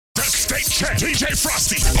state champ, DJ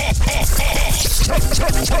Frosty.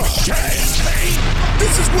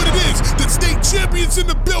 This is what it is. The state champions in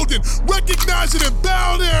the building. Recognize it and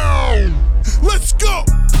bow down. Let's go.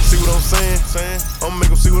 See what I'm saying? I'ma make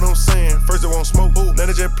them see what I'm saying. First they won't smoke, now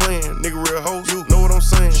they just playing. Nigga real hoes, you know what I'm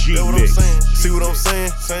saying? Know what I'm saying? See what I'm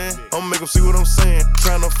saying? I'ma make them see what I'm saying.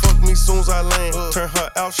 Tryna fuck me soon as I land. Turn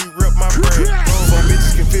her out, she rep my brand. Some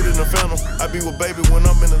bitches can fit in the phantom. I be with baby when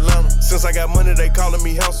I'm in Atlanta. Since I got money, they calling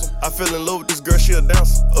me handsome. I fell in love with this girl, she a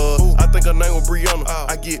dancer. I think her name was Brianna.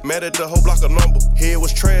 I get mad at the whole block of number. Head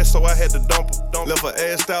was trash, so I had to dump her. Left her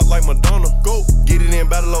ass out like Madonna. Go get it in,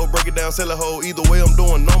 battle low, break it down, sell a hoe. Either way, I'm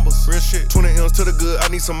doing numbers. Real shit. 20 M's to the good. I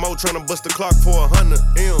need some more. Tryna bust the clock for 100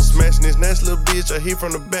 M's. Smashing this nasty little bitch. I hit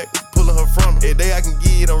from the back, pulling her from her. Every day I can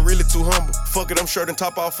get it, I'm really too humble. Fuck it, I'm shirt and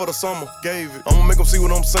top off for the summer. Gave it. I'ma make them see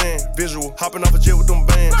what I'm saying. Visual. Hopping off a jet with them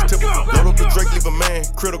bands. Typical. Load up the Drake, leave a man.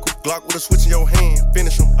 Critical. Glock with a switch in your hand.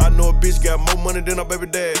 Finish him. I know a bitch got more money than her baby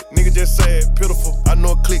dad. Nigga just sad, pitiful. I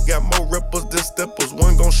know a clique got more rappers than steppers.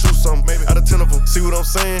 One gon' shoot something, maybe out of 10 of them. See what I'm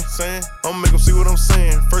saying? I'ma make them see what I'm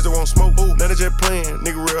saying. First they won't smoke, now they just playing.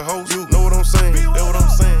 Nigga real hoes, you know what I'm saying? Know what I'm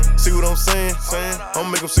saying? See what I'm saying? I'ma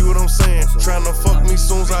make them see what I'm saying. Tryna fuck me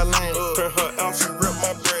soon as I land. Turn her out, she rep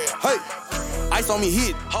my bread. Hey, ice on me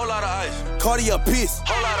hit. Whole lot of ice. Cardi up piss.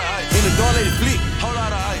 Whole lot of ice. In the door, let it flick. Whole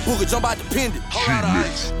lot of ice. Booker jump out the pendant. Whole lot of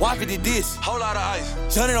ice. Wifey did this. Whole lot of ice.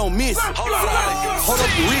 Johnny don't miss. Whole lot of ice. Hold up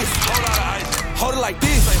your wrist. Whole lot of ice. Hold it like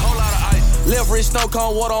this. Say whole lot of ice. Left wrist, snow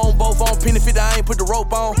cone, water on both on. Penny 50, I ain't put the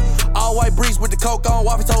rope on. All white bricks with the coke on.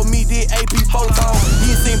 Wifey told me did AP photon.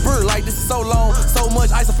 You ain't seen bird like this is so long. So much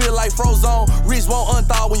ice I feel like frozen. Wrist won't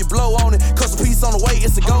unthaw when you blow on it. Custom piece on the way,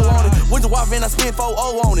 it's a go on it. Went to Wifey and I spent 4-0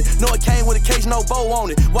 on it. Know it came with a case, no bow on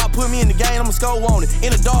it. Why put me in the game, I'ma score on it. In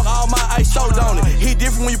the dark, all my ice showed on it. Hit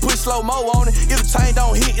different when you put slow-mo on it. If the chain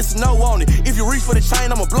don't hit, it's a no on it. If you reach for the chain,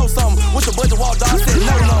 I'ma blow something. With the budget wall, dog said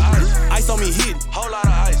no number. Ice on me hit. Whole lot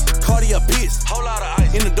of ice. Cardi up piss. Whole lot of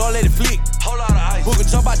ice. In the door, let it flick. Whole lot of ice. Booker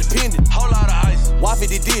jump out the pendant. Whole lot of ice. Wifey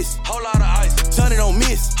did this. Whole lot of ice. Johnny don't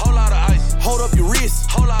miss. Whole lot of ice. Hold up your wrist.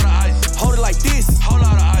 Whole lot of ice. Hold it like this. Whole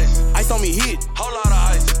lot of ice. Ice on me hit. Whole lot of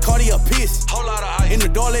ice. Cardi up piss. Whole lot of ice. In the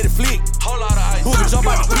door, let it flick. Whole lot of ice. Booker jump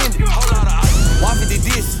out the pendant. Whole lot of ice. Wifey did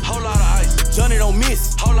this. Whole lot of ice. Johnny don't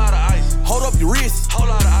miss. Whole lot of ice. Hold up your wrist. Whole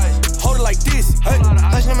lot of ice. Hold it like this. Hey.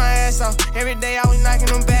 Pushing my ass off. Every day I was knocking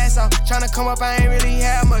them bass off. Tryna come up, I ain't really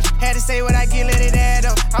have much. Had to say what I get, let it add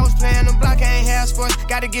up. I was playing them block, I ain't have sports.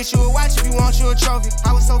 Gotta get you a watch if you want you a trophy.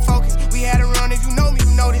 I was so focused. We had a run, if you know me, you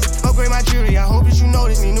know this. Upgrade my jewelry, I hope that you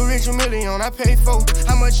notice me. New Richard Million, I paid for.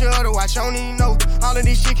 How much your other watch, I don't even know. All of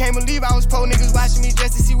this shit, can't believe I was poor. Niggas watching me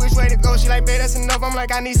just to see which way to go. She like, babe, that's enough. I'm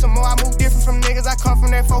like, I need some more. I move different from niggas. I come from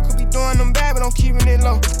that folk. Could be doing them bad, but I'm keeping it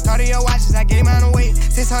low. Thought of your watches, I gave mine away.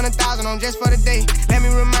 600,000 on just for the day. Let me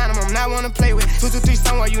remind them I'm not one to play with. 223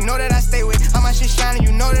 somewhere, you know that I stay with. All my shit shining,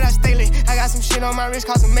 you know that I stay lit. I got some shit on my wrist,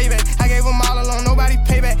 cost some Maybach. I gave them all alone, nobody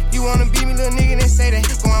payback. You wanna beat me, little nigga, then say that.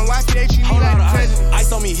 Going wifey, they treat me like the president.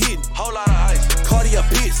 Ice on me hit. Whole lot of ice. Cardi up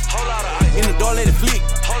piss. Whole lot of ice. In the door, let it flick.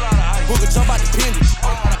 Whole lot of ice. Booker jump out the pendant.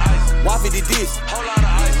 Whole lot of ice. Wifey did this. Whole lot of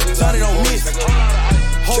ice. Johnny don't miss. Whole lot of ice.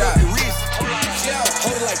 Hold up your wrist.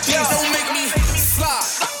 Hold it like this. Don't make me slide.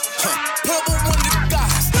 Pull up with one of the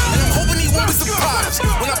guys, and I'm hoping he won't be surprised.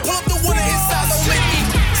 When I pull up the one of his size, don't make me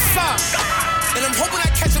slide. And I'm hoping I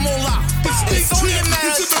catch him on live. And it's only a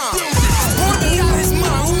matter of time. Boy, be out his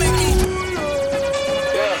mind. Don't make me.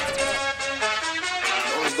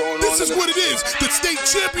 This is what it is. The state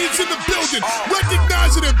champions in the building.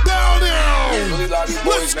 Recognize it and bow down.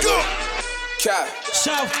 Let's go.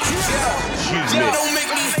 South don't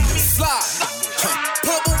make me slide.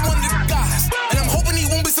 Pull up with one of the guys, and I'm hoping he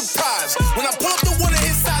won't be surprised. When I pull up the one of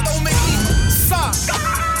his side, don't make me slide.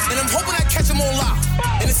 And I'm hoping I catch him on live.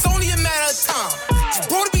 And it's only a matter of time. Just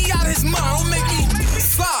bro to be out of his mind. Don't make me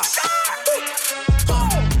slide.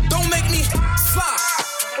 Don't make me slide.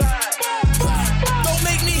 Don't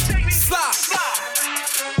make me slide.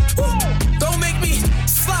 Don't make me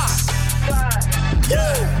slide.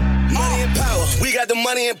 Money and power. We got the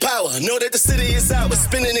money and power. Know that the city is ours.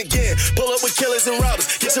 Spinning again. Pull up with killers and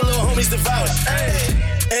robbers. Get your little homies devoured. Hey.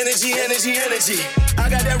 Energy, energy, energy. I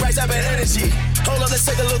got that right type of energy. Hold up, let's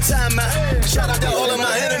take a little time out. Shout out to all of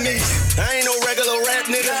my enemies. I ain't no regular rap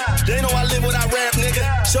nigga. They know I live what I rap, nigga.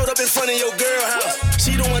 Showed up in front of your girl house.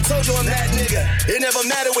 She the one told you I'm that nigga. It never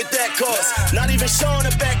mattered with that cost. Not even showing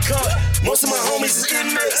a back card. Most of my homies is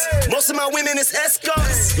inmates. Most of my women is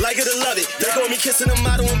escorts. Like it or love it. They got me kissing a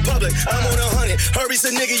model in public. I'm on 100. Hurry,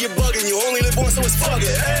 said nigga, you're bugging. You only live once, so it's fuck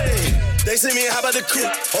it. Hey. They send me, how about the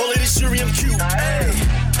coupe? All of this jewelry, I'm cute. Hey.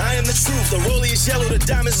 I am the truth. The rollie is yellow, the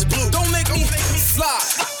diamonds is blue. Don't make me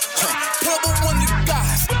slide.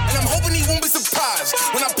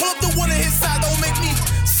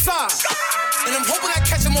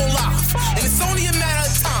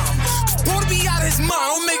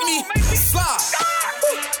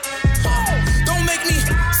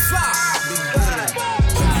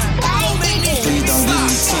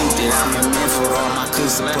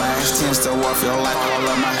 supplies. 10 still off your life, all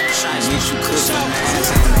of my shots. Bitch, you cooking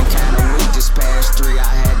ass. Ain't that kind of week. Just past 3, I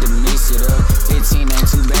had to mix it up. 15 ain't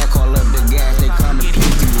too bad, call up the gas. They come to pick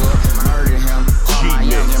you up. Murder him. Call my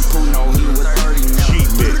young and Pooh, know he was 30 now.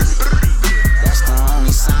 That's the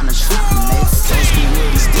only sign of shopping, mate. Frosty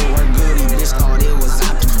really still work good. He bitch thought it was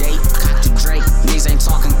out to date. Got to Drake. Niggas ain't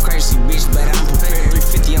talking crazy, bitch, but I'm prepared.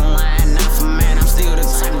 350 in line, not for man. I'm still the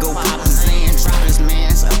type go pop and Zan. Drop his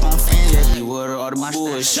mans up on fan. Yeah, he with all the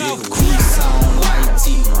bullshit. Weeks on white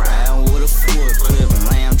tee. Ride with a full clip.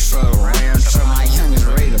 Ram truck. My youngest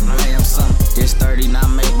ready to blam something. This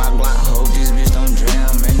 39 made by Glock. Hope this bitch don't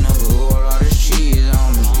jam. In the hood, all this cheese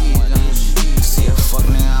on me. See a fuck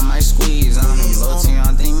nigga, I might squeeze on him. Low T,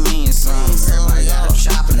 I think mean something. Everybody got a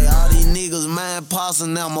chopping. All these niggas mind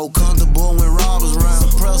passing now more comfortable when robbers round.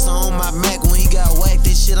 Suppressor on my Mac when he got whacked,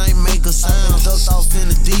 this shit ain't make a sound. Ducked off in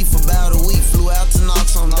the deep for about a week, flew out to knock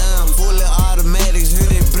some down. Fully automatics, hear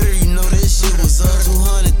that brr, you know that shit was up.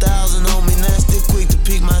 200,000 on me, now still quick to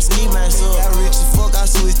pick my ski mask up. Got rich as fuck, I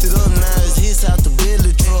switched it up, now it's hits out the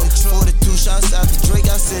Billy truck. 42 shots out the Drake,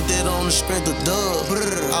 I said that on the strength of dub.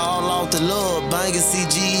 All off the love, banging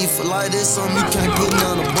CGE for like this, something you can't put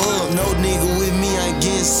none above. No nigga with me, I ain't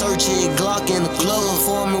getting search head Glock in the club.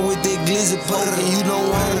 Forming with that glizzy poke, and you don't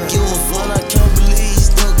wanna give a fuck. I can't believe he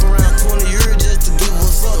stuck around 20 years just to give a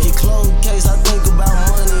fuck. He closed case, I think about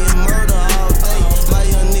money and murder all day. My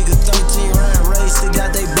young nigga 13 round race, still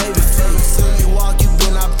got they baby face. If you walk, you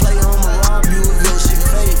been I play, I'ma rob you if your shit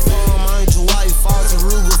fake. I ain't your wife, false and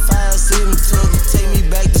Ruger 5-7 tuck. Take me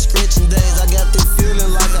back to stretching days, I got that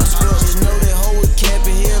feeling like I'm struck. Just know that hoe with cap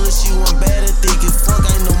and heel, and she wasn't bad at thick as fuck.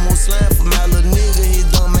 Ain't no more slime for my little nigga, his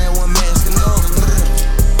dumb man wasn't masking up.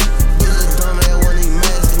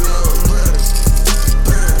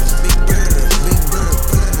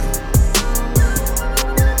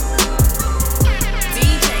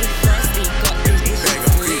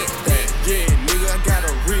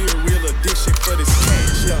 For this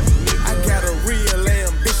cash, yeah. I got a real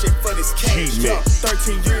ambition for this cash, yeah.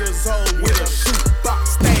 13 years old with a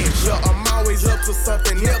shoebox stash, yeah. I'm always up to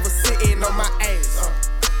something, never sitting on my ass.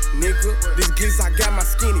 Nigga, this glitz I got my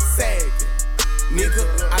skinny sagging. Nigga,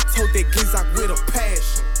 I told that glitz I with a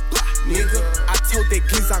passion. Nigga, I told that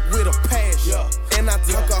glitz I with a passion. And I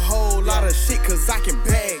talk a whole lot of shit cause I can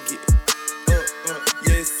bag it.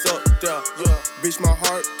 Yes, up there. Bitch, my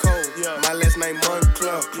heart cold. My last name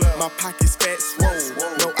Moncler. My pockets fat swole.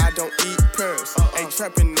 No, I don't eat pearls. Ain't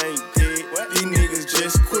trapping, ain't dead. These niggas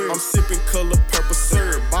just queer. I'm sipping color purple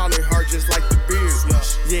syrup. Ballin' hard just like the beard.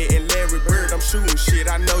 Yeah, and Larry Bird, I'm shooting shit.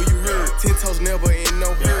 I know you heard. 10 toes never in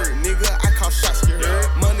no hurt. Nigga, I call shots, you heard.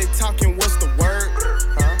 Money talking, what's the word?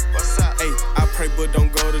 What's up? Hey, I pray but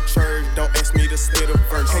don't go to church. Don't ask me to spit a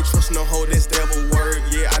verse. Can't trust no hoe, that's devil word.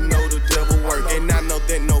 Yeah, I know the devil work. And I know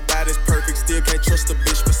that nobody's perfect. Still can't trust a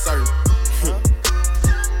bitch for certain. For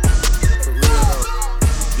real though.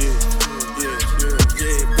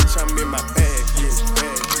 Yeah, bitch, I'm in my bag. Yeah,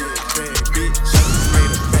 bag, bitch. I just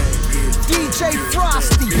made a bag. Yeah, DJ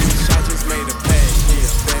Frosty. Bitch, I just made a bag.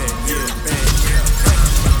 Yeah, bag.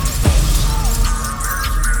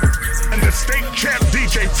 And the state champ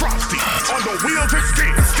DJ Frosty on the wheels of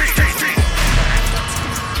steel.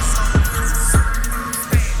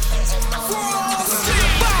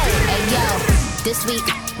 Hey yo, this week,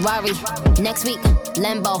 Rari, next week,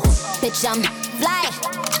 Lambo. Bitch, I'm fly,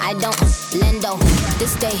 I don't lendo.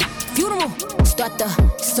 This day, funeral, start the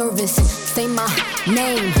service. Say my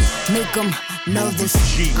name, make them nervous.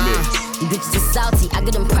 You bitches are salty, I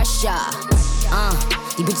get them pressure.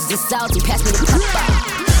 You bitches are salty, pass me the pepper.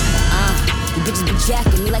 You bitches be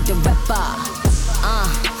jacking me like the rapper.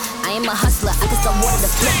 I am a hustler, I can sell water to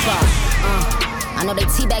flipper. I know they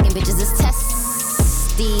teabagging bitches is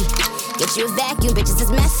testy. Get you a vacuum, bitches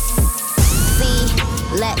is messy.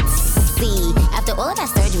 Let's see. After all of that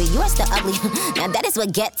surgery, you are still ugly. Now that is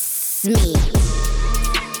what gets me.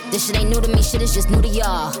 This shit ain't new to me, shit is just new to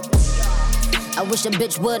y'all. I wish a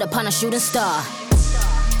bitch would upon a shooting star.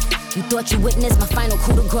 You thought you witnessed my final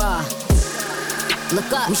coup de grace.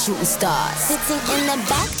 Look up, we shooting stars. Sitting in the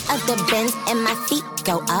back of the Benz and my feet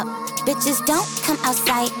go up. Bitches don't come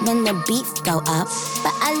outside when the beef go up.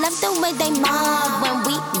 But I love the way they mob when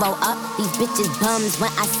we roll up. These bitches bums, when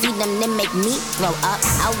I see them, they make me throw up.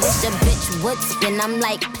 I wish a bitch would spin, I'm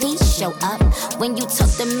like, please show up. When you talk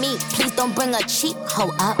to me, please don't bring a cheap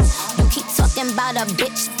hoe up. You keep talking about a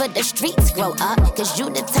bitch for the streets, grow up. Cause you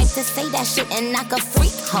the type to say that shit and knock a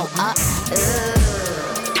freak hoe up.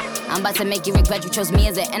 I'm about to make you regret you chose me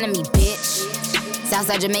as an enemy, bitch.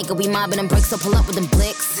 Southside Jamaica, we mobbing them bricks, so pull up with them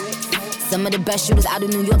blicks. Some of the best shooters out of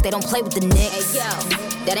New York, they don't play with the Knicks. Hey, yo.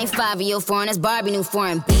 That ain't 5-year foreign, that's Barbie new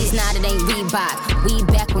foreign. Bees, nah, that ain't Reebok. We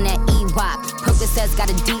back on that E-Wop. Percocets got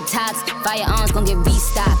a detox. Firearms gon' get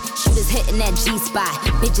restocked. Shooters hitting that G-spot.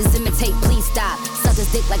 Bitches imitate, please stop. Suckers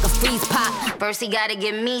dick like a freeze pop. First he gotta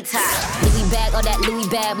get me top. Louis bag, or that Louis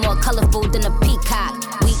bag, more colorful than a peacock.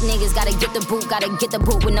 Weak niggas gotta get the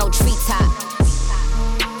boot with no treetop.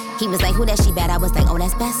 He was like, who that she bad? I was like, oh,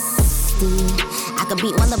 that's Bestie. I could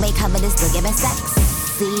beat one the way cover this, still giving sexy.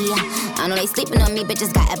 I know they sleeping on me,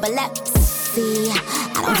 bitches got epilepsy.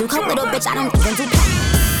 I don't do coke, little bitch, I don't even do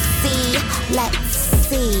Pepsi. Let's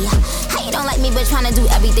see. How you don't like me, but tryna do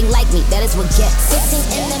everything like me? That is what gets.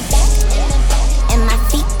 Sitting in the back, and my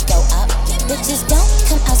feet go up. Bitches don't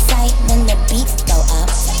come outside when the beats go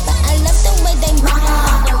up. But I love the way they move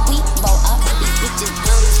when we roll up. These bitches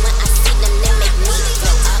bones when I see them, they make me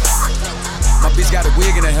blow up. My bitch got a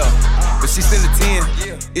wig in her hair, but she still a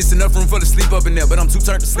 10. It's enough room for to sleep up in there, but I'm too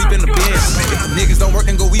turned to sleep in the bin. If the niggas don't work,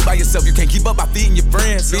 then go eat by yourself. You can't keep up by feeding your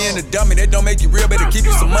friends. Being a dummy, that don't make you real. Better keep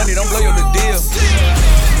you some money, don't blow your the deal.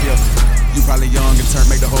 Yeah, you probably young and turn,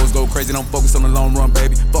 make the hoes go crazy. Don't focus on the long run,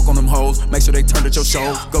 baby. Fuck on them hoes, make sure they turn at your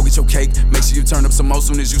show. Go get your cake, make sure you turn up some more.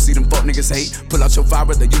 Soon as you see them fuck niggas hate, pull out your fire,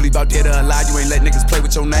 whether you leave out dead or alive. You ain't let niggas play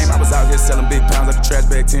with your name. I was out here selling big pounds at the trash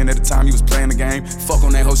bag 10 at the time you was playing the game. Fuck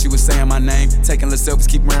on that hoe, she was saying my name. Taking little selfies,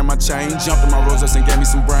 keep wearing my chain. Jumped in my Rolls-Royce and gave me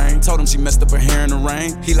some brain. Told him she messed up her hair in the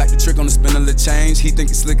rain. He like the trick on the spin of the change. He think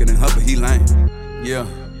he's slicker than her, but he lame. Yeah,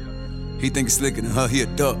 he think he's slicker than her, he a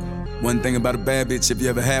duck. One thing about a bad bitch, if you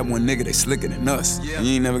ever had one nigga, they slicker than us. Yeah. And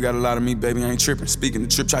you ain't never got a lot of me, baby, I ain't tripping. Speaking the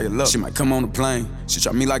trip, try your luck. She might come on the plane, she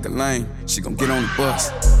try me like a lame. She gon' get on the bus.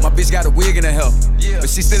 My bitch got a wig in her hair, but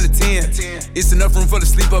she still a 10. It's enough room for to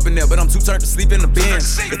sleep up in there, but I'm too turned to sleep in the bin.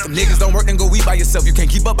 If the niggas don't work, then go eat by yourself. You can't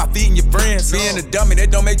keep up by feeding your friends. Being a dummy, that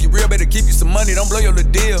don't make you real. Better keep you some money, don't blow your little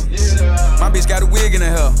deal. My bitch got a wig in her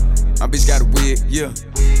hair. My bitch got a wig, yeah.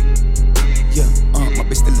 Yeah, my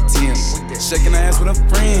bitch still a 10. Shaking her ass with her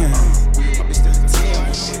friend. My bitch still a 10.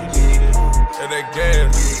 And that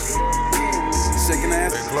gas. Shaking her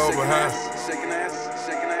ass. That global high. Shaking her ass.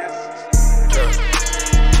 Shaking her ass. Yeah.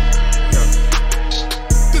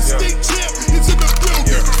 The state champ is in the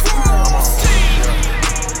building.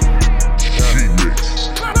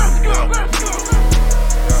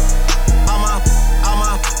 All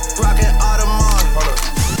my rockin' Audemars.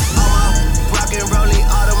 All my rockin' Rollie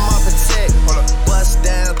Audemars Protect. Bust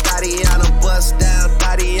down, Tatiana, bust down,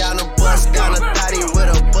 Tatiana, bust down, a thotty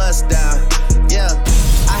with a bust down. Yeah,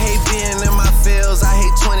 I hate being in my fields, I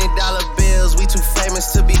hate $20 bills. We too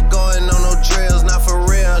famous to be going on no drills, not for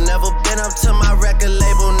real. Never been up to my record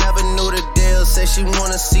label, never knew the deal. Say she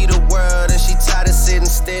wanna see the world and she tired of sitting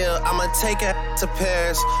still. I'ma take her to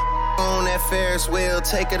Paris. On that Ferris wheel,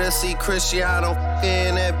 take her to see Cristiano.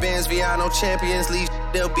 In that Benz Viano Champions League,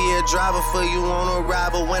 there'll be a driver for you on a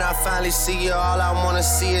ride. But when I finally see you, all I wanna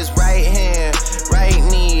see is right hand, right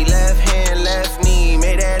knee, left knee.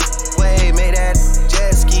 Make that way, make that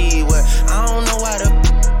jet ski. What? I don't know why the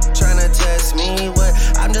tryna test me. What?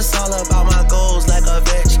 I'm just all about my goals like a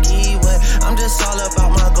Vetchki. What? I'm just all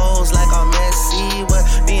about my goals like I'm Messi. What?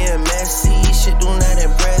 Being messy, shit do not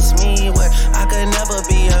impress me. What? I could never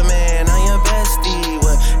be a man, I'm your bestie.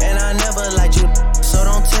 What? And I never liked you, so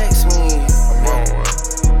don't text me. I'm on one.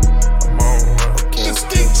 The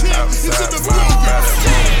state champ is in the building.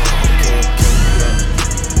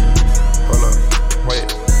 Hold up, wait,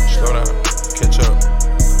 slow down, catch up.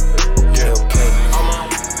 Yeah, okay. I'm on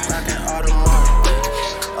rockin' Audemars.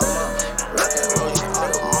 Rockin'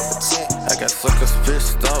 Audemars Protect. I got suckers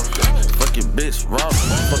pissed off. Fuck your bitch raw.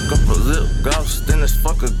 Fuck up a lip gloss. Then this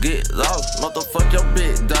fucker get lost. Motherfuck your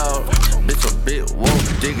big dog. Bitch a bit woke.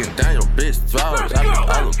 Digging down your bitch throat. I be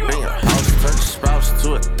all up in your house. Turn the sprouts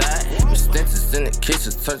to a thigh. With stitches in the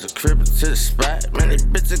kitchen. Turn the crib to the spot. Man, these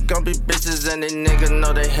bitches gon' be bitches and they niggas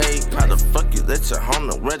know they hate. How the fuck you let your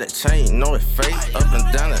homie wear that chain? You know it fake. Up and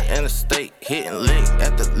down the interstate. Hitting lick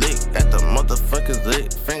at the motherfucker's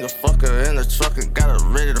lick. Finger fucker in the truck and got her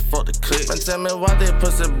ready to fuck the clip. Man, tell me why they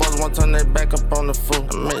pussy boys won't turn their back up on the fool.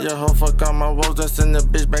 I made your hoe fuck all my woes and send the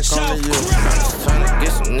bitch back on to you. I'm just tryna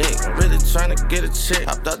get some nick, really tryna get a chick.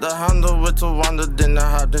 Hopped out the Honda with the Wonder, then I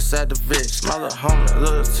hopped inside the bitch. My little homie,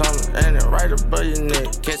 little Tommy, ain't it right, but for your nigga.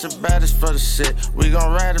 Catch a baddest for the shit. We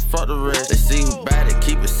gon' ride it for the rest. They see who bad it,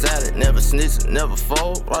 keep it silent. Never snitch and never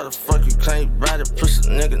fold. Why the fuck you can't ride it? Push a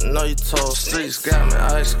nigga, know you told. Streets got me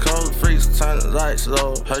ice cold. Freaks turn the lights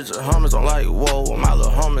low. Heard your homies don't like whoa. My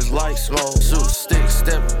little homies like smoke. Shoot a stick,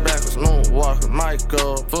 step backwards, moonwalking, might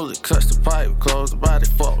go. Fully clutch the pipe close. The body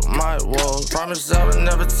fuck with my walls. Promise I would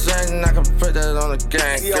never change. And I can put that on the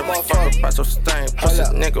gang. Give a fuck about your stain. Push a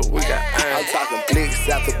nigga, we got aim. I'm talking blicks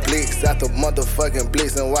after motherfucking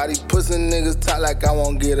blicks. And why these pussy niggas talk like I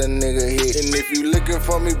won't get a nigga hit? And if you looking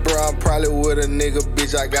for me, bro, I'm probably with a nigga,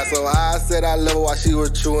 bitch. I got so high, I said I love her while she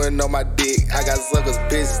was chewing on my dick. I got suckers,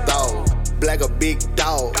 bitch, dog. Black a big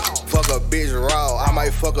dog. Fuck a bitch raw. I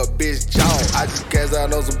might fuck a bitch jaw. I just cast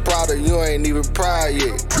out on some Prada, you ain't even proud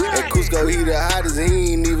yet. And Cusco, he the hottest,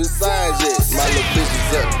 he ain't even signed yet. My little bitch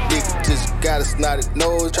is up, dick, just got a snotty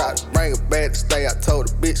nose. Try to bring her back to stay, I told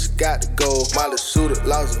the bitch she got to go. My little shooter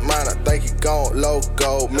lost his mind, I think he gone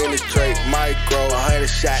loco. Mini trait, micro, 100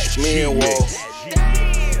 shots, me and Whoa.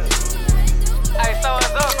 Hey, so it's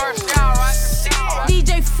up versus y'all, right?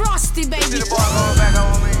 DJ Frosty, baby. See the boy going back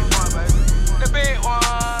over me, the big one.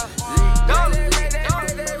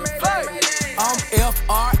 I'm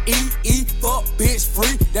F-R-E-E, fuck bitch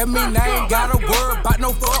free. That mean I ain't gotta worry about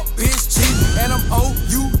no fuck bitch cheap. And I'm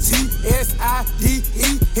O-U-T-S-I-D-E.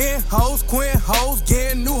 Hen hoes, queen hoes,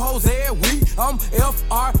 getting new hoes every week. I'm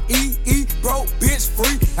F-R-E-E, broke bitch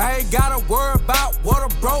free. I ain't gotta worry about what a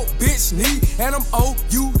broke bitch need. And I'm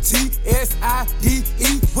O-U-T-S-I-D-E.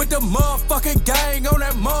 With the motherfucking gang on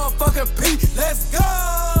that motherfucking P. Let's go!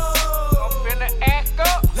 I'm finna act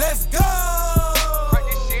up. Let's go! Bring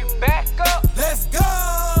this shit back up. Let's go!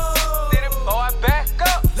 City boy, back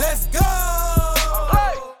up. Let's go!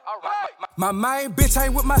 Alright. My main bitch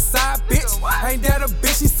ain't with my side bitch. Ain't that a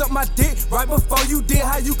bitch? She sucked my dick right before you did.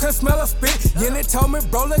 How you can smell a spit? Then they told me,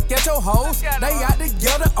 bro, look at your hoes. They out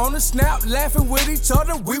together on the snap, laughing with each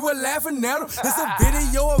other. We were laughing at them. It's a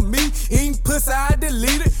video of me eating pussy, I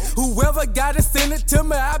deleted it. Whoever got it, send it to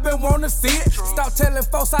me. I been wanna see it. Stop telling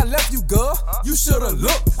folks I left you, girl. You shoulda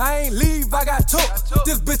looked. I ain't leave, I got took.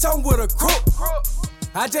 This bitch, I'm with a crook.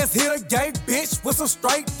 I just hit a gay bitch with some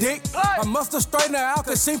straight dick. I must've straightened her out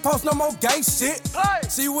cause she ain't post no more gay shit.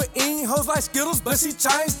 She was eating hoes like Skittles, but she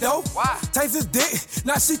changed though. Tasted dick,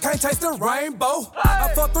 now she can't taste the rainbow.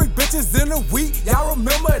 I fucked 3 bitches in a week, y'all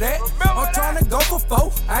remember that? I'm trying to go for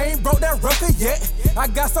 4, I ain't broke that record yet. I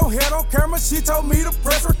got some head on camera, she told me to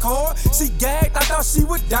press record. She gagged, I thought she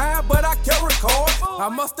was dying, but I kept record. I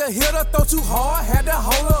must've hit her throat too hard, had to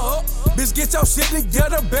hold her up. Bitch, get your shit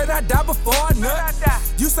together, better I die before I nut.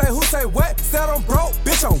 You say who say what? Said I'm broke,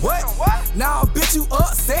 bitch, I'm what? Now, bitch, you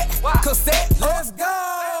upset, cassette, let's go.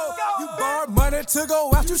 You borrowed money to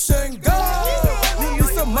go out, you shouldn't go. You need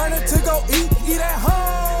some money to go eat at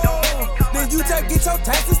home. Then you just get your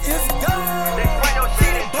taxes, it's gone. They bring your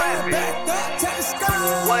shit in Bring it traffic. back up, take the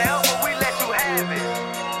sky. Whatever, we let you have it.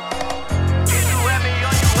 If you have me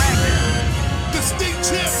on you acting. The state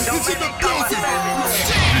champ Don't is in make the me come building.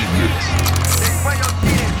 They bring your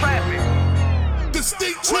shit in traffic. The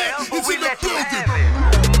state champ Whatever, is we in the let you building. have it.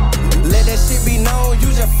 Let that shit be known, you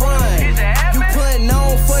just front. You putting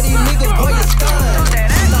on for these niggas, boy, you stun.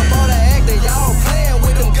 Stop all the acting, y'all playing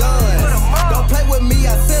with them guns. Don't play with me,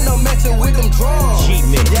 I send them matching with them drums.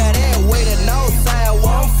 Yeah, that way the north side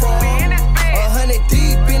where I'm from. 100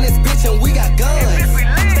 deep in this bitch and we got guns.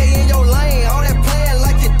 Stay in your lane, all that playing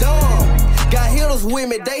like you dumb. Got hitters with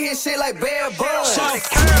me, they hit shit like bare buns. How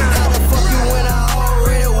the fuck you when I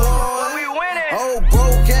already won? Oh,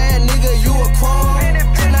 broke ass nigga, you a crumb.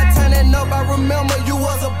 And I turnin' up, I remember you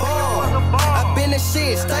was a bum. I been the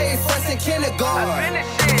shit, stayed fresh in kindergarten.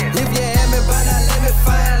 If you had me by now, let me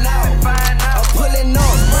find out. I'm pulling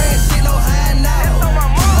up, spraying shit, no hiding out.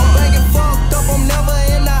 I'm banging fucked up, I'm never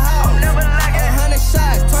in the house. 100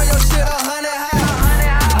 shots, turn your shit 100 house.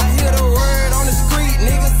 I hear the word on the street,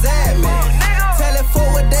 niggas at me. Tell it for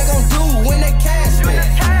what they gon' do when they cash me. I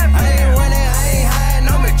ain't running, I ain't hiding,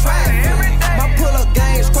 I'm in traffic. My pull-up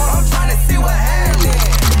game strong, I'm tryna see what happens.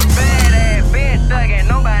 Bad ass, been thuggin',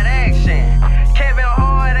 no bad action. Kevin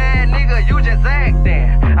Hard ass nigga, you just acting.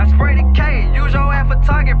 I spray the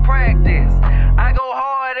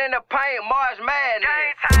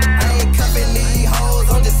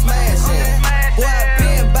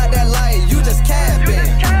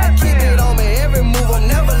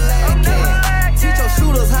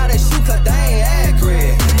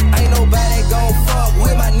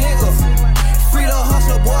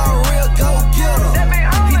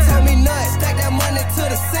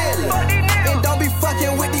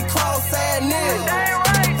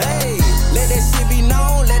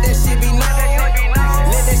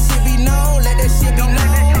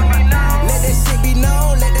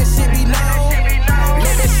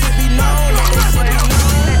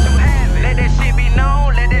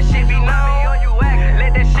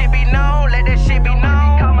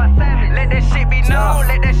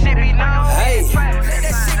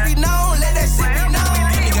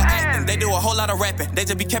lot of rapping, they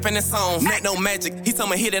just be capping their songs. Ain't no magic, he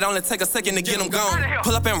told me hit it, only take a second to get them gone.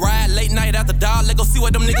 Pull up and ride late night after dark, let go see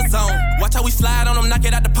what them niggas on. Watch how we slide on them, knock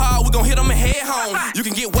it out the park, we gon' hit them and head home. You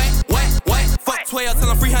can get wet. Fuck 12 till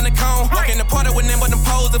I'm 300 cone. Walk in the party with them but them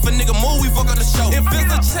pose. If a nigga move, we fuck up the show. If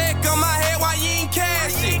it's a check on my head, why you ain't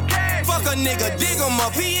cash it? Fuck a nigga, dig him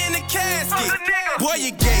up, he in the casket. Boy,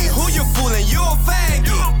 you gay, who you fooling? You a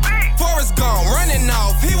faggot. Forrest gone, running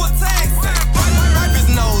off, he was taxing. Wipe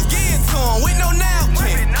his nose, get it to him with no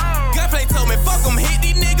napkin. Gunplay told me, fuck him, hit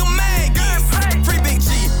these nigga maggots. Free Big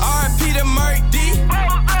G, R.I.P. to Merc D.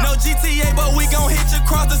 No GTA, but we gon' hit you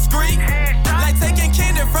across the street. Like taking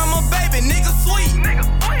candy from a baby, nigga sweet.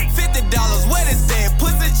 $50, what is that,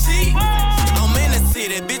 pussy cheap? I'm in the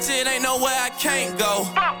city, bitch, it ain't nowhere I can't go.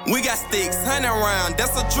 We got sticks, 100 round,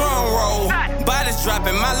 that's a drum roll. Bodies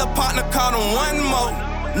dropping, my little partner caught him one more.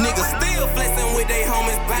 Niggas still flexing with they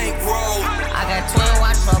homies bankroll. I got 20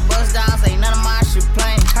 watches for bust downs, ain't none of my shit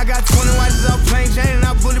plain. I got 20 watches off plain Jane and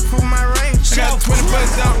I bulletproof my range. I got 20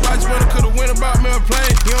 bust down, watch what I could've went about me a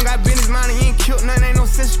plane. You don't got business mind and you ain't killed nothing, ain't no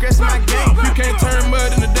sense stressing my game. You can't turn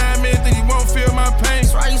mud into diamond, then you won't feel my pain.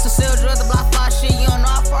 So I used to sell drugs to block fly shit, you don't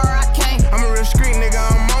know how far I came. I'm a real street nigga,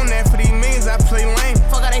 I'm on that for these millions, I play lame.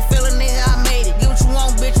 Fuck how they feelin', nigga, I made it. Get what you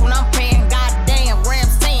want, bitch, when I'm paying. Goddamn, Ram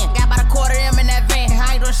saying, got about a quarter M in that van.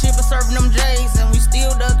 I ain't doing shit but serving them J's, and we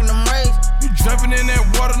still ducking them rays. You jumping in that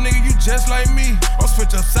water, nigga, you just like me. I'll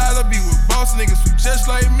switch up sides, I'll be with boss niggas who just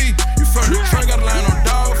like me. You from the trunk, got a line on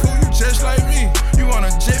dog food, you just like me. You on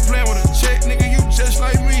a jet plane with a check, nigga, you just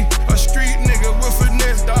like me. A street nigga with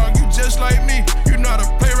finesse, dog, you just like me. You know how to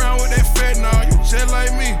play around with that fat, nah, you just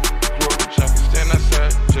like me. Broke the chunk, stand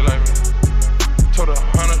outside, just like me. Told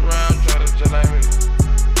 100 round, just like me.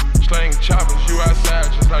 Slang choppers, you outside,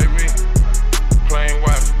 just like me. Plain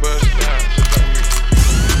white, bust down, just like me.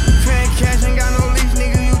 Paying cash, ain't got no lease,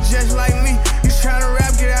 nigga, you just like me. You tryna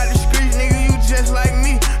rap, get out the streets, nigga, you just like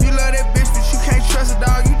me. You love that bitch, but you can't trust a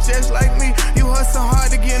dog, you just like me. You hustle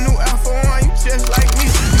hard to get a new Alpha 1, you just like me.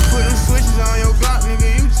 You put them switches on your Glock,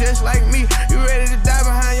 nigga, you just like me. You ready to die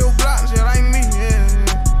behind your block, just like me, yeah.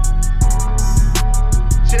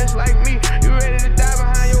 Just like me, you ready to die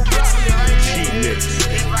behind your block, just like me.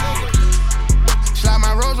 Slide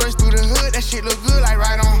my Rolls Royce through the hood, that shit look good like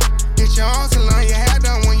right on. Get your own salon, your hair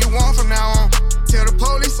done when you want from now on. Tell the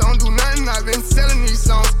police I don't do nothing, I've been selling these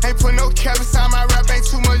songs. Ain't put no cap inside my rap, ain't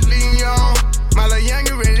too much leading you on. My little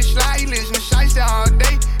youngin' ready to slide, he listen to Shiesty all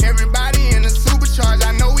day. Everybody in the supercharge,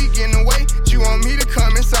 I know we getting away. She want me to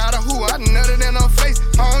come inside of who? I nutted in her face.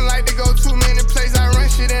 I don't like to go too many places, I run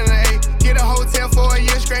shit in the A. Get a hotel for a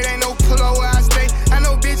year straight, ain't no pull up where I stay. I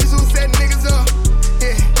know bitches who set niggas up,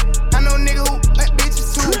 yeah. I know niggas who let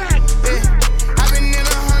bitches too, yeah. I been in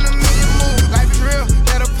 100 million moves, life is real,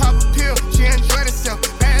 let her pop a pill, she enjoyed herself.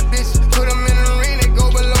 Bad bitch, put them in the ring, they go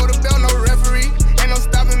below the belt, no referee. Ain't no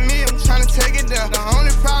stopping me, I'm tryna take it down. The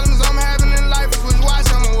only problems I'm having in life is with watch,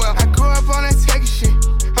 I'm well. I grew up on that take shit,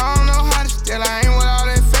 I don't know how to steal, I ain't with all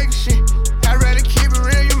that fake shit. I'd rather keep it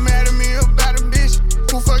real, you mad at me about a bitch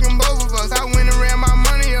who fucking both of us. I went and ran my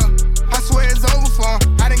money up, I swear it's over for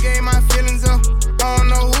him. I done gave my feelings up, I don't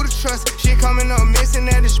know who to trust. She coming up missing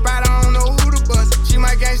at the spot, I don't know who to bust. She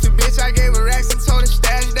my gangster bitch, I gave her racks and told her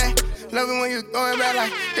stash that. Love it when you throw it back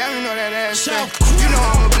like, damn, you know that ass fat. You know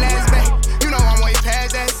I'm a blast back, you know I'm way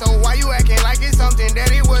past that. So why you acting like it's something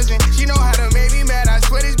that it wasn't? She know how to make me mad, I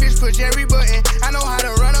swear this bitch push every button. I know how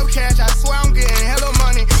to run up cash, I swear I'm getting hella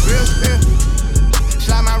money. Real spill.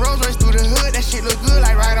 Slide my Rolls Royce through the hood, that shit look good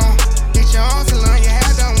like right on. Get your own salon, your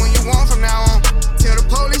hair done when you want from now on. Tell the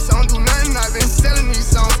police I don't do nothing, I've been selling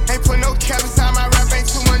these songs. Ain't put no cap inside my rap, ain't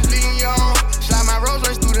too much leading you on. Slide my Rolls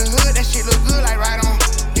Royce through the hood, that shit look good like right on.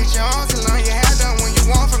 Get your own salon, your hair done when you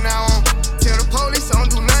want from now on. Tell the police I don't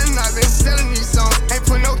do nothing, I've been selling these songs. Ain't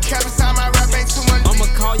put no cap inside my rap, ain't too much. I'ma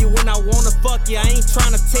call you when I wanna fuck you, I ain't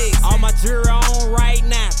tryna text. All my jewelry on right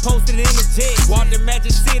now, posted in the jet. Walked to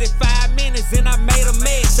Magic City 5 minutes and I made a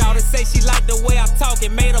mess. Shawty say she like the way I talk,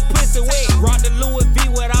 it made her pussy wet. Rock the Louis V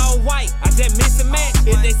with all white, I just miss a match.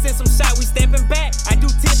 If they send some shot, we stepping back, I do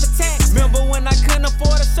tip for tat. Remember when I couldn't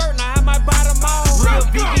afford a shirt, now I might buy them all. Real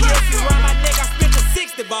VVS around my neck, I spent the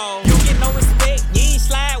 60 ball. You get no respect, you ain't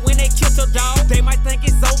slide when they kill your dog. They might think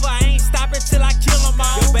it's over, I ain't stopping till I kill them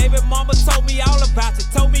all. Your baby mama told me all about you,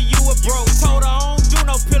 told me you were broke. Told her I don't do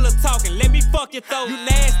no pillow talking, let me fuck your throat. You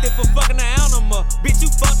nasty for fucking an animal, bitch you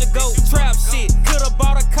fuck the goat. Trap shit, could've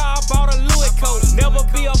bought a car, bought a Louis coat. Never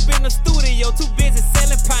be up in the studio, too busy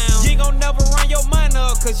selling pounds. You ain't gon' never run your money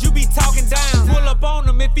up, cause you be talking down. Pull up on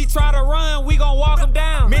him, if he try to run, we gon' walk him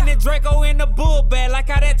down. Minute Draco in the bull bag, like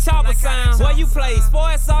how that chopper rapper sound. Boy, you play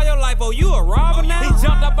sports all your life, oh, you a robber now? He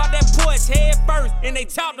jumped up out that porch head first, and they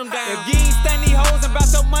chopped him down. If you ain't stand these hoes and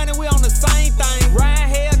bout your money, we on the same thing. Ryan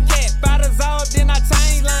Hellcat, fighters all, then I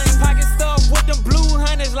change lanes. Pocket stuff with them blue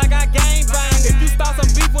hunters like I gang bang. If you start some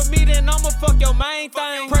beef with me, then I'ma fuck your main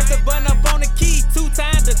thing. Press the button up on the key, 2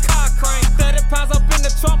 times the car crank. 30 pounds up in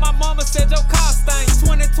the trunk, my mama said your car stank.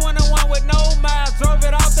 2021 with no miles, drove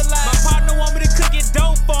it off the line. My partner want me to cook it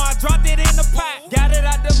dope for, I dropped it in the pot. Got it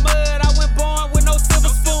out the mud, I went born with no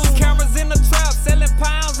silver spoon. Cameras in the trap, selling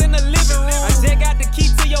pounds in the living room. I just got the key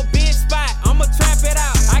to your bitch spot, I'ma trap it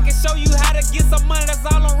out. I can show you how to get some money, that's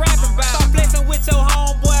all I'm rapping about. Stop flexing with your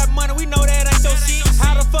homeboy money, we know that ain't your shit.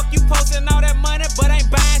 How the fuck you posting all that money, but ain't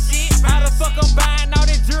buying shit? How the fuck I'm buying all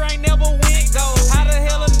that jewelry, ain't never went gold? How the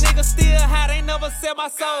hell a nigga still hot, ain't never sell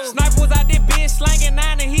my soul? Sniper was out there bitch slanging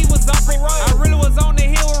 9 and he was on parole. I really was on the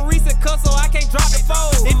hill with recent cuss, so I can't drop the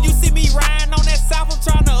fold. If you see me riding on that south, I'm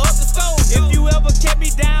trying to up the scope. If you ever kept me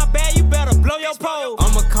down bad, you better blow your pole.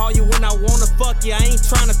 I'ma call you when I wanna fuck you, I ain't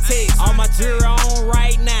tryna text. All my jewelry on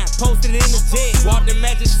right now, posted in the jet. Walked in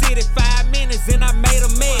Magic City 5 minutes and I made a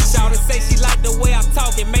mess. Shawty say she like the way I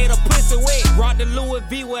talk, it made her pussy wet. Rock the Louis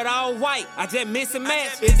V with all white, I just miss a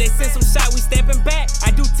match. If they send some shot, we stepping back,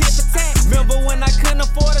 I do tip for tat. Remember when I couldn't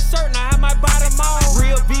afford a shirt, now I might buy them all.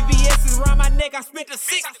 Real VVS is around my neck, I spent the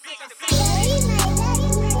 6.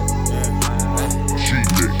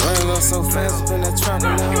 Running up so fast, up in that trap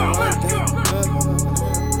and now like that.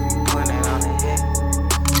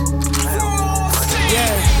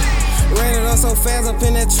 Yeah, running up so fast up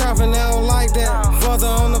in that trap and I don't like that. Father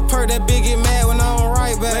on the perk, that bitch get mad when I don't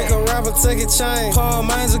write back. Make a rapper take a chain. Paul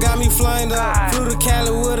Mines got me flamed up. Flew to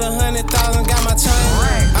Cali with 100,000, got my chain.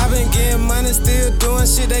 I been getting money, still doing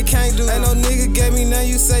shit they can't do. Ain't no nigga gave me none,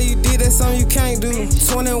 you say you did, that's something you can't do.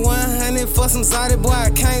 2100 for some Saudi, boy, I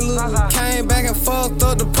can't lose. Came back and fucked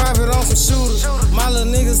up the profit on some shooters. My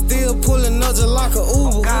little nigga still pulling up just like a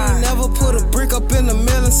Uber. We never put a brick up in the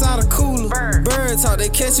mill inside a cooler. Bird talk, they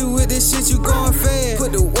catch you with this shit, you going fed.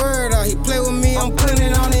 Put the word out, he play with me, I'm putting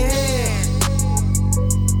it on his head.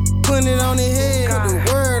 Putting it on his head. Put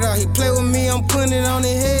the word out, he play with me, I'm putting it on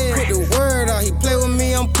his head. Put the word out, he play with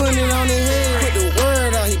me, I'm putting it on his head. Put the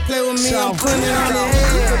word out, he play with me, I'm putting it on his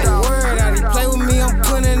head. Put the word out, he play with me, I'm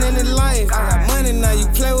putting it in his life. I got money now, you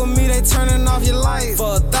play with me, they turning off your life.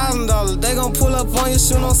 For $1,000, they gon' pull up on your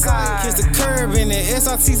shoe, no sight. Kiss the curb in it,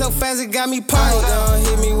 SRT so fast it got me piped. Don't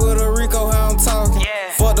hit me with a Rico, how I'm talking.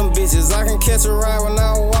 Fuck them bitches, I can catch a ride when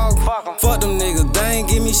I walk. Fuck them niggas, they ain't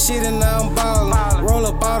give me shit and now I'm ballin'. Roll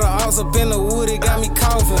up all the ops up in the wood, it got me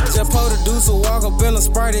coughing. Just produce a walk up in the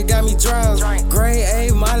Sprite, it got me drowsy. Grade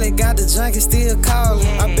A, Molly got the junk, it still callin'.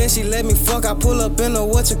 I bet she let me fuck, I pull up in the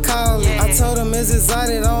what you callin'. I told him it's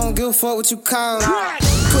exotic, I don't give a fuck what you callin'.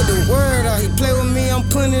 Put the word out, he play with me, I'm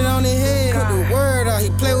putting it on his head. Put the word out, he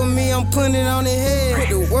play with me, I'm putting it on his head. Put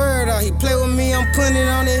the word out, he play with me, I'm putting it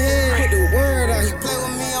on his head. Put the word out, he play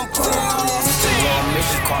with me, I'm putting it on his head.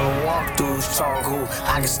 Mission call a walkthrough, talk who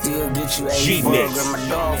I can still get you a fuck with my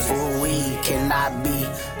dog for a week. Cannot be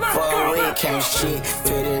for a week, can't shit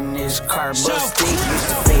fit in this car. But stick with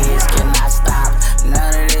the feds, cannot stop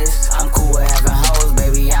none of this. I'm cool with having hoes,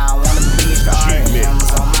 baby. I don't wanna be starting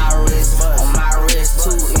M's on my wrist, 2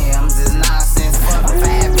 M's is nonsense. Fuck 5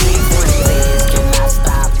 big for the feds, cannot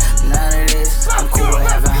stop none of this. I'm cool with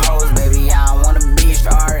having hoes, baby. I don't wanna be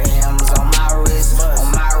starting M's on my wrist,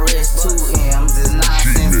 2 M's is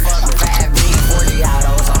nonsense. Fuck 5 big 40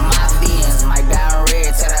 autos on my Benz. My down red,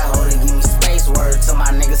 tell that hoe to give me space. Word till my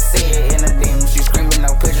nigga said in the demon. She screaming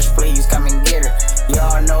no pictures, please come and get her.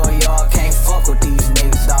 Y'all know y'all can't fuck with these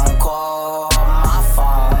niggas. Don't call my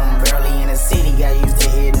phone. Barely in the city, got used to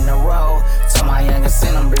hitting the road. Tell my youngest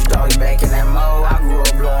send them bitch doggy back in that mode. I grew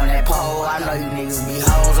up blowing that pole. I know you niggas be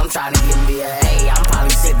hoes. I'm trying to get me a A. I'm probably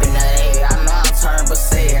sipping the A. I know I'm turned but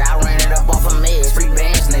said I ran it up off of meds. Free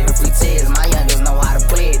bands, nigga, free tears. My youngest know how to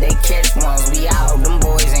play it. They catch ones, we out. Them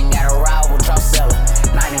boys ain't got a route with y'all sellin'.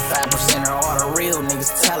 95% of all the real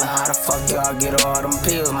niggas tellin'. How the fuck y'all get all them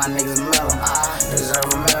pills? My niggas mellum. I deserve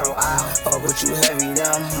a medal. I fuck with you heavy,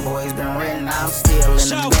 them boys been written. I'm still in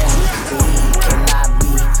the bed. We cannot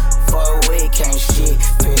be for a week, can't shit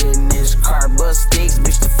fit in this car. But sticks,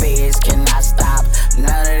 bitch, the feds cannot stop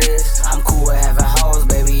none of this. I'm cool with having hoes,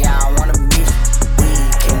 baby. I don't wanna be. We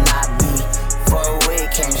cannot be for a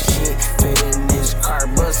week, can't shit fit in this car.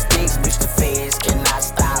 But sticks, bitch, the feds cannot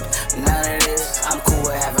stop none of this. I'm cool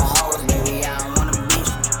with having hoes, baby. I don't wanna be.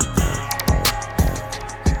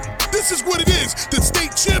 This is what it is. The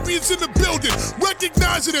state champions in the building.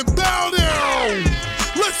 Recognize it and bow down.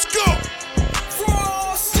 Let's go.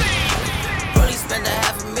 Really spent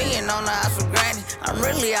 $500,000 on the house for granny. I'm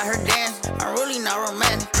really out here dancing. I'm really not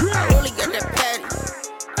romantic. I really got that patty.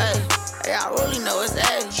 Hey, I really know it's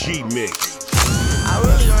Eddie. G-Mix. I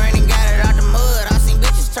really ran and got it out the mud. I seen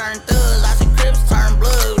bitches turn thugs. I seen Crips turn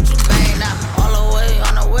blood. What you bang now? All the way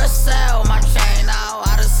on the west side with my chain out.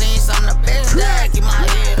 I done seen some of the best die. Keep my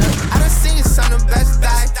head up. I done seen some of the best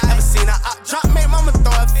die. Never seen a op drop, make mama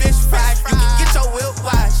throw a fish fry. You can get your whip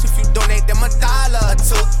wash if you donate them $1 or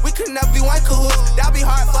 $2. We could never be one cahoots. That'll be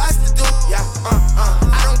hard for us to do. Yeah,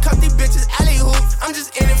 I don't cut these bitches alley-hoop. I'm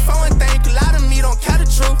just in it for one thing. A lot of me don't care the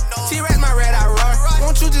truth. T-Rex my red, I roar.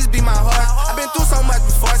 Won't you just be my heart? I've been through so much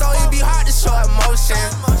before, so it'd be hard to show emotion.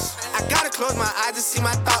 I gotta close my eyes to see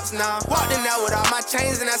my thoughts now. Walked in there with all my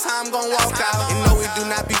chains, and that's how I'm gon' walk out. And no, we do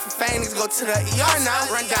not be for fame. Niggas go to the ER now.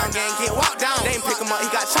 Run down gang, get walked down. They ain't pick him up, he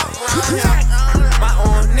got chopped around him. My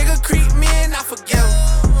own nigga creep me and I forgive him.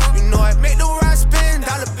 You know it make the ride spin,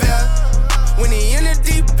 dollar bill. When he in the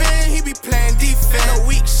deep end, he be playing defense. No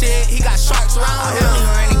weak shit, he got sharks around him. I really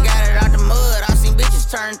ran and got it out the mud. I seen bitches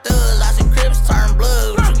turn thugs. I seen Crips turn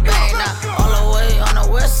blood. What you bang now? All the way on the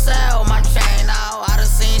west side with my chain out. I done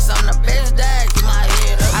seen some of the best die. Keep my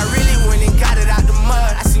head up. I really went and got it out the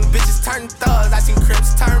mud. I seen bitches turn thugs. I seen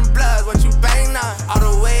Crips turn blood. What you bang now? All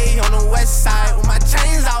the way on the west side with my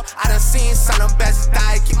chains out. I done seen some of the best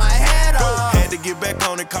die. Keep my head up. Had to get back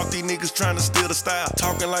on and caught these niggas trying to steal the style.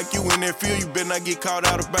 Talking like you in that field, you better not get caught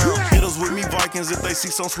out of bounds. Hitters with me Vikings, if they see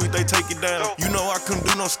some sweet, they take it down. You know I couldn't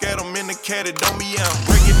do no scat, I'm in the cat, it don't be out.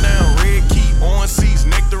 Break it down, red key, orange seats,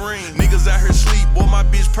 nectarine. Niggas out here sleep, boy, my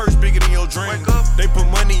bitch purse bigger than your dream. They put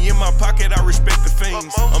money in my pocket, I respect the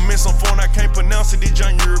fiends. I'm in some phone, I can't pronounce it, it's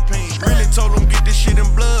John European. Really told them get this shit in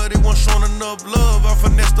blood, they wasn't showing enough love. I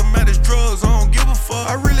finessed them at his drugs, I don't give a fuck.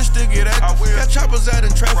 I really still get active, got choppers out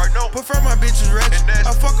in traffic. Prefer my bitches ratchet,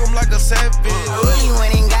 I fuck them like a savage. I really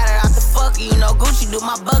went and got it out the fuck. You know Gucci do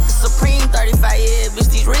my bucket Supreme 35 years. Bitch,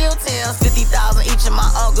 these real tales 50,000 each of my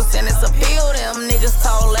uncles and it's appeal them. Niggas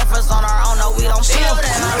told left us on our own, no we don't feel them.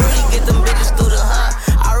 I really get them bitches through the hunt.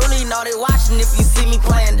 I really know they watching if you see me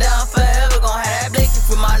playing dumb. Forever gon' have that blicky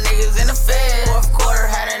for my niggas in the Fed. Fourth quarter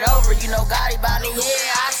had it over, you know Gotti by me,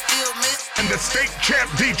 yeah, I still miss. And the state champ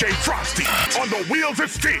DJ Frosty on the wheels of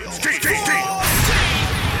steel.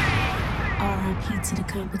 RIP to the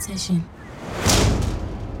competition.